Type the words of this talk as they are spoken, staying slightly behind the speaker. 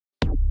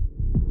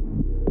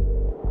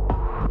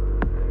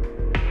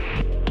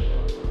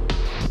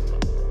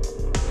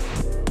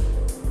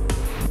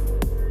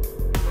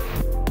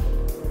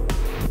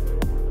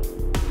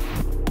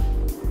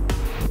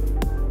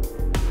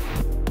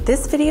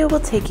This video will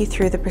take you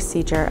through the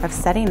procedure of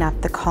setting up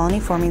the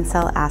colony-forming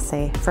cell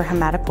assay for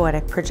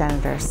hematopoietic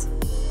progenitors.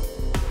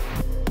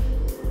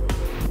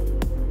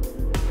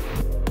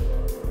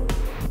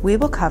 We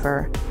will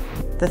cover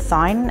the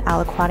thawing and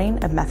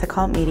aliquoting of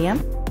MethoCult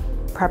medium,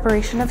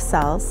 preparation of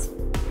cells,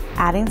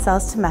 adding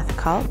cells to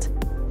MethoCult,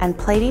 and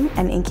plating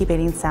and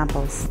incubating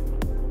samples.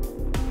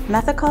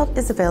 MethoCult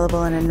is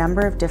available in a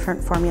number of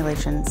different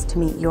formulations to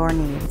meet your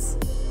needs.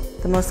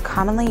 The most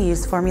commonly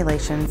used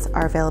formulations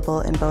are available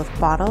in both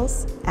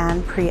bottles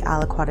and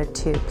pre-aliquoted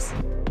tubes.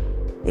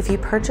 If you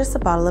purchase a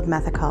bottle of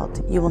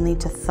MethoCult, you will need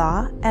to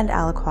thaw and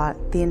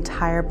aliquot the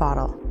entire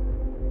bottle.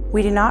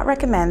 We do not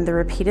recommend the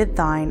repeated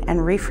thawing and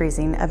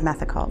refreezing of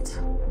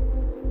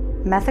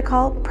MethoCult.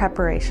 MethoCult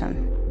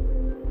preparation.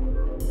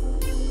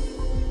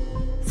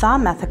 Thaw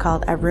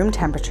MethoCult at room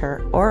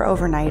temperature or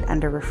overnight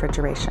under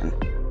refrigeration.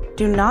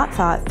 Do not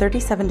thaw at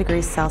 37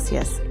 degrees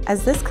Celsius,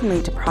 as this can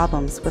lead to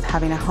problems with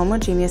having a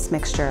homogeneous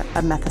mixture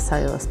of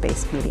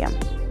methicellulose-based medium.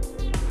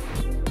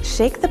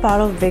 Shake the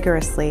bottle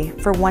vigorously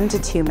for 1 to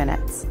 2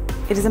 minutes.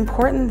 It is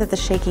important that the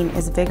shaking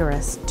is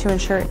vigorous to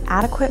ensure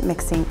adequate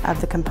mixing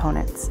of the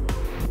components.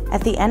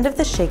 At the end of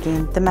the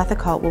shaking, the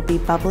MethoCult will be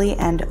bubbly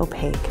and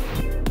opaque.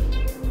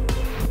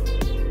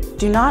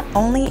 Do not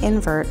only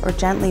invert or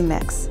gently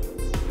mix.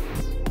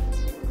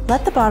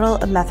 Let the bottle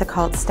of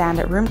MethoCult stand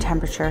at room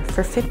temperature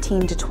for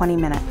 15 to 20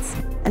 minutes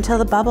until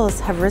the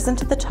bubbles have risen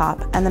to the top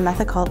and the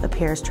MethoCult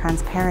appears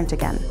transparent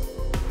again.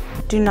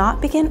 Do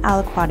not begin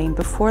aliquoting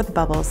before the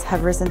bubbles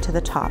have risen to the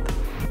top,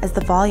 as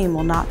the volume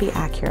will not be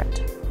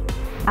accurate.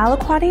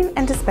 Aliquoting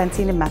and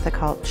dispensing of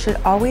MethoCult should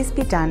always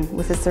be done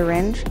with a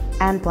syringe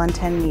and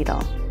blunt end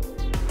needle.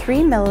 3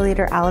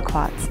 milliliter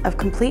aliquots of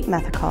complete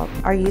MethoCult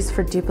are used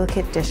for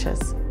duplicate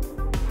dishes.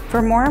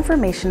 For more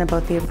information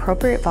about the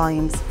appropriate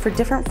volumes for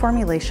different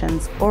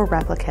formulations or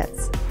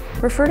replicates,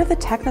 refer to the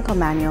technical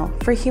manual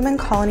for human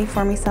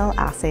colony-forming cell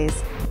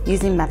assays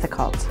using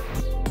MethoCult.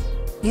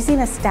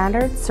 Using a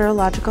standard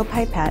serological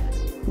pipette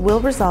will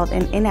result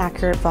in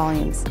inaccurate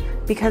volumes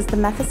because the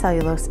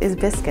methicellulose is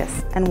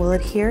viscous and will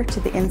adhere to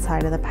the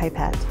inside of the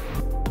pipette.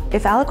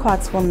 If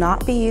aliquots will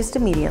not be used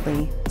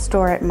immediately,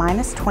 store at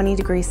 -20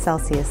 degrees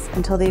Celsius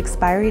until the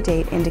expiry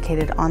date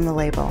indicated on the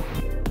label,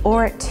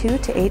 or at 2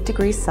 to 8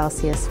 degrees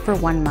Celsius for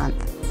 1 month.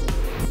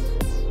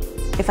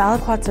 If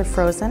aliquots are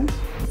frozen,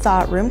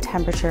 thaw at room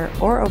temperature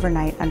or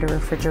overnight under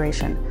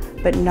refrigeration,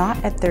 but not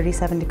at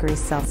 37 degrees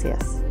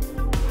Celsius.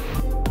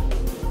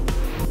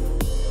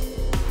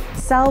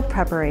 Cell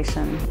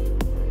preparation.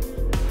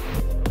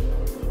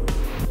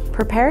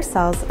 Prepare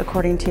cells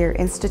according to your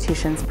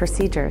institution's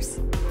procedures.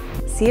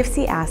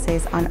 CFC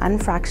assays on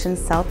unfractioned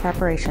cell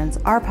preparations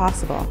are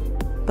possible,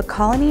 but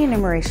colony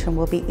enumeration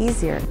will be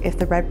easier if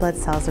the red blood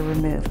cells are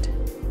removed.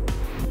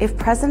 If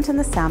present in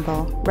the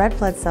sample, red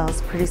blood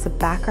cells produce a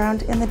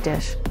background in the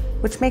dish,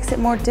 which makes it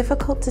more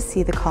difficult to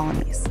see the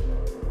colonies.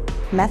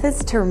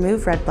 Methods to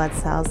remove red blood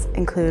cells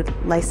include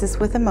lysis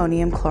with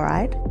ammonium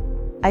chloride,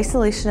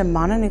 isolation of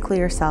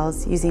mononuclear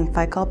cells using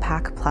Ficol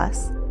Pac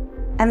Plus,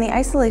 and the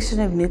isolation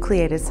of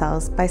nucleated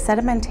cells by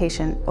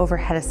sedimentation over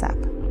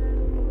Hetasep.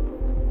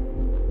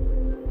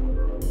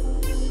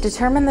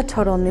 Determine the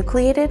total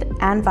nucleated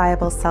and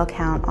viable cell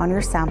count on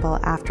your sample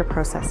after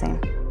processing.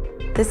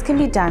 This can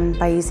be done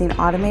by using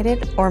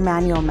automated or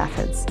manual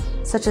methods,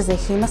 such as a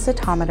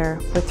hemocytometer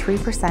with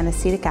 3%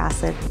 acetic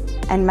acid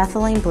and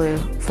methylene blue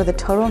for the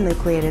total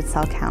nucleated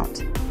cell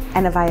count,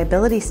 and a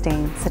viability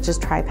stain such as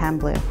trypan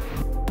blue.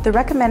 The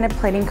recommended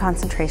plating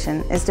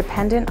concentration is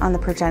dependent on the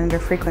progenitor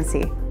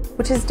frequency,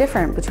 which is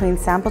different between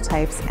sample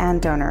types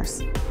and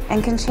donors,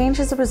 and can change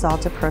as a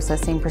result of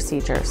processing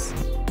procedures.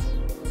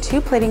 2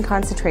 plating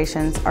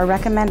concentrations are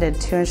recommended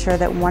to ensure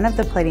that one of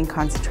the plating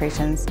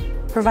concentrations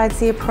provides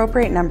the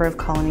appropriate number of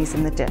colonies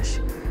in the dish,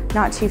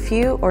 not too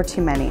few or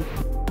too many.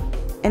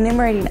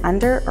 Enumerating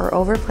under or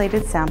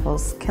overplated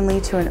samples can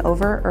lead to an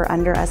over or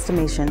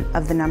underestimation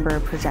of the number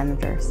of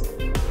progenitors.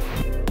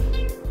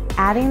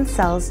 Adding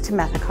cells to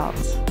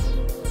MethoCult.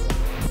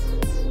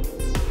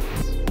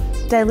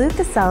 Dilute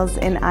the cells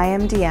in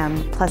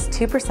IMDM plus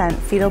 2%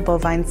 fetal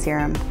bovine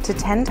serum to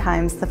 10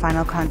 times the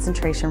final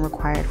concentration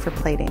required for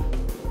plating.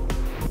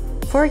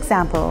 For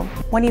example,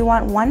 when you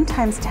want 1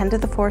 × 10 to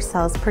the 4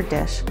 cells per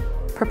dish,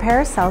 prepare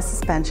a cell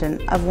suspension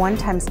of 1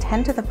 ×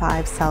 10 to the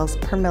 5 cells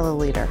per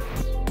milliliter.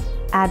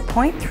 Add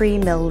 0.3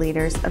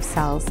 milliliters of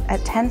cells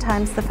at 10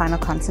 times the final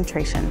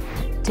concentration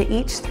to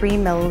each 3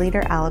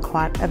 milliliter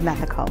aliquot of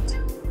MethoCult.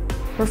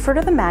 Refer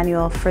to the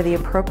manual for the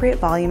appropriate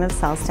volume of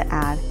cells to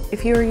add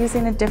if you are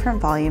using a different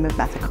volume of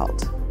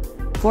MethoCult.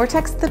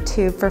 Vortex the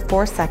tube for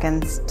 4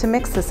 seconds to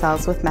mix the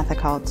cells with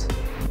MethoCult.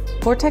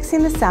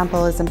 Vortexing the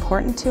sample is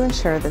important to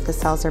ensure that the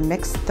cells are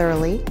mixed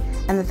thoroughly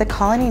and that the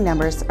colony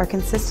numbers are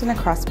consistent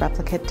across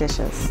replicate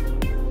dishes.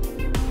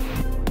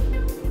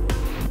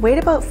 Wait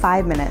about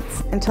 5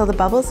 minutes until the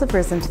bubbles have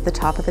risen to the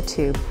top of the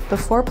tube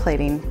before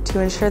plating to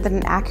ensure that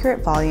an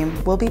accurate volume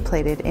will be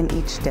plated in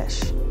each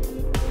dish.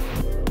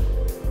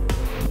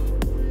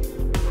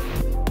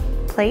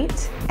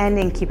 Plate and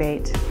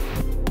incubate.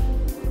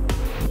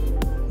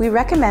 We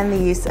recommend the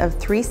use of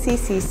 3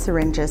 cc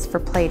syringes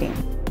for plating.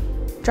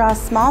 Draw a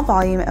small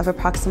volume of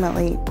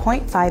approximately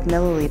 0.5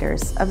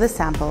 milliliters of the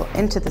sample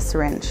into the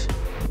syringe.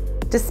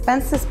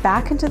 Dispense this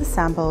back into the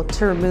sample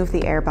to remove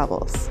the air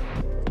bubbles.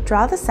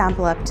 Draw the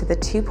sample up to the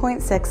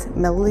 2.6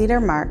 milliliter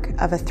mark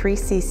of a 3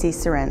 cc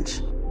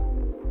syringe.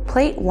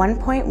 Plate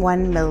 1.1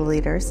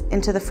 milliliters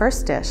into the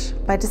first dish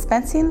by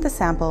dispensing the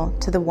sample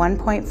to the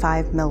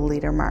 1.5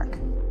 milliliter mark.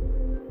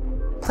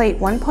 Plate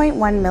 1.1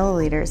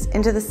 milliliters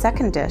into the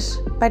second dish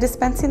by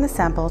dispensing the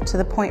sample to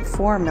the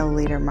 0.4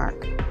 milliliter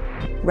mark.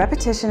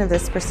 Repetition of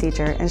this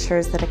procedure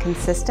ensures that a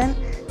consistent,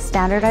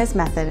 standardized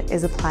method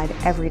is applied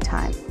every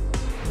time.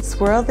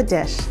 Swirl the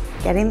dish,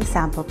 getting the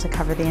sample to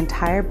cover the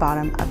entire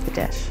bottom of the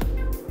dish.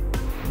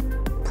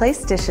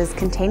 Place dishes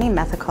containing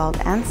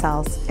MethoCult and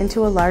cells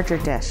into a larger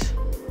dish.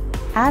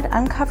 Add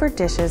uncovered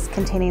dishes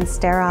containing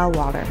sterile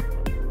water.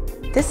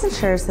 This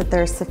ensures that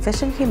there is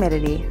sufficient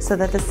humidity so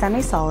that the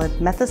semi-solid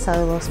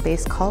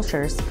methicellulose-based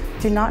cultures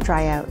do not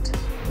dry out.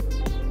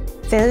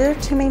 Failure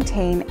to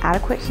maintain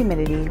adequate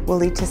humidity will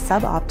lead to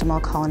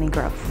suboptimal colony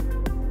growth.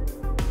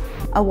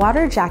 A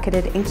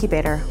water-jacketed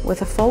incubator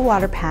with a full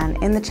water pan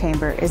in the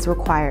chamber is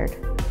required.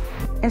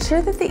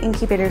 Ensure that the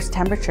incubator's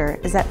temperature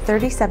is at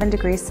 37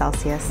 degrees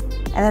Celsius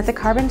and that the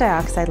carbon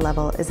dioxide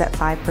level is at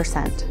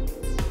 5%.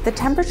 The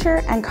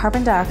temperature and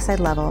carbon dioxide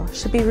level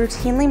should be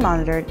routinely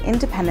monitored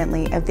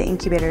independently of the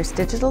incubator's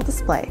digital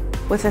display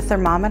with a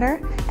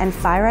thermometer and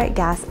Fyrite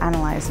gas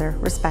analyzer,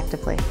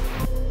 respectively.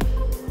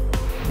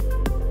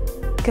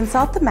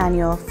 Consult the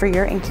manual for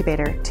your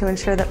incubator to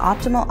ensure that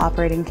optimal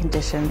operating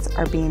conditions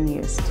are being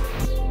used.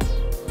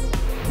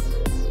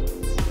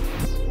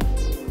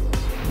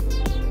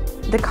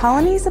 The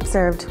colonies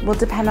observed will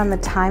depend on the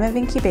time of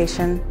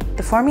incubation,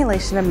 the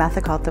formulation of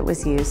MethoCult that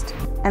was used,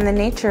 and the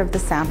nature of the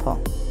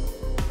sample.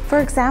 For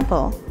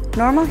example,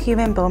 normal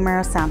human bone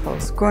marrow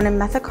samples grown in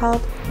MethoCult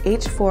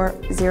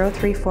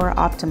H4034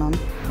 optimum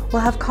will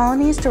have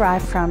colonies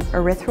derived from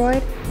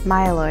erythroid,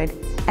 myeloid,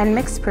 and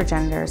mixed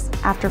progenitors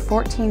after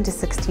 14 to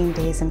 16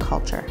 days in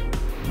culture.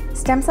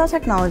 Stem Cell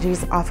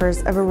Technologies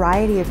offers a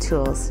variety of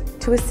tools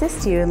to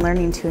assist you in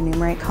learning to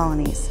enumerate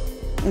colonies,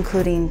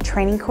 including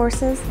training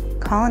courses,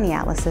 colony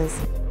atlases,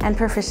 and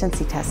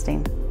proficiency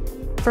testing.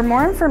 For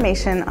more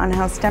information on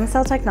how Stem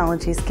Cell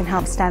Technologies can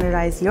help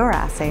standardize your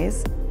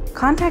assays,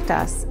 contact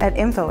us at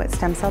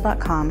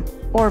info@stemcell.com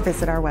or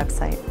visit our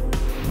website.